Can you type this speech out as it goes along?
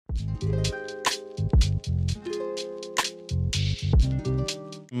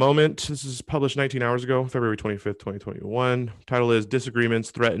Moment. This is published 19 hours ago, February 25th, 2021. Title is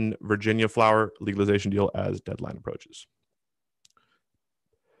Disagreements Threaten Virginia Flower Legalization Deal as Deadline Approaches.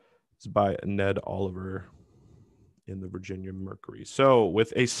 It's by Ned Oliver in the Virginia Mercury. So,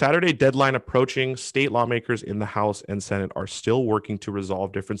 with a Saturday deadline approaching, state lawmakers in the House and Senate are still working to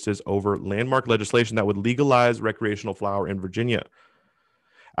resolve differences over landmark legislation that would legalize recreational flower in Virginia.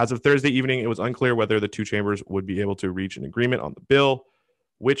 As of Thursday evening, it was unclear whether the two chambers would be able to reach an agreement on the bill,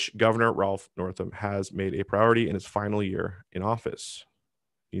 which Governor Ralph Northam has made a priority in his final year in office.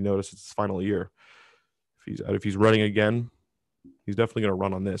 You notice it's his final year. If he's running again, he's definitely going to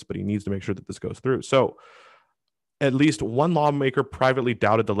run on this, but he needs to make sure that this goes through. So at least one lawmaker privately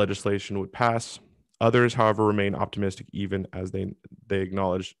doubted the legislation would pass. Others, however, remain optimistic even as they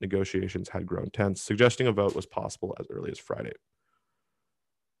acknowledged negotiations had grown tense, suggesting a vote was possible as early as Friday.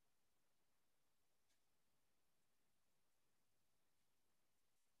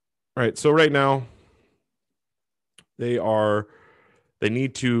 All right, so right now they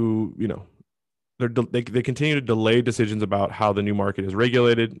need to, they continue to delay decisions about how the new market is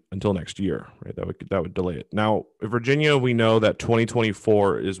regulated until next year, right? That would delay it. Now, in Virginia, we know that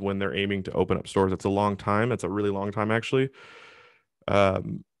 2024 is when they're aiming to open up stores. That's a long time. That's a really long time, actually. But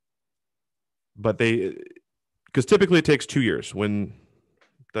because typically it takes 2 years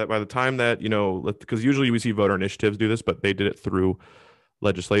by the time that, because usually we see voter initiatives do this, but they did it through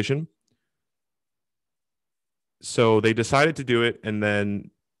legislation. So they decided to do it, and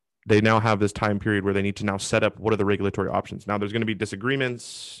then they now have this time period where they need to now set up what are the regulatory options. Now there's going to be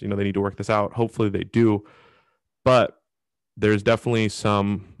disagreements. They need to work this out. Hopefully they do. But there's definitely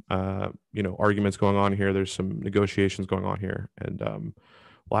some, arguments going on here. There's some negotiations going on here. And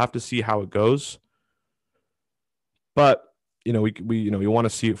we'll have to see how it goes. But, we want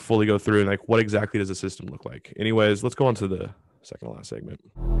to see it fully go through, and like, what exactly does the system look like? Anyways, let's go on to the second to last segment.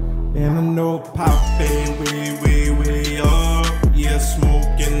 And I know Poppy, way up. Yeah,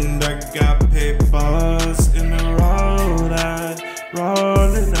 smoking, I got papers in the rock.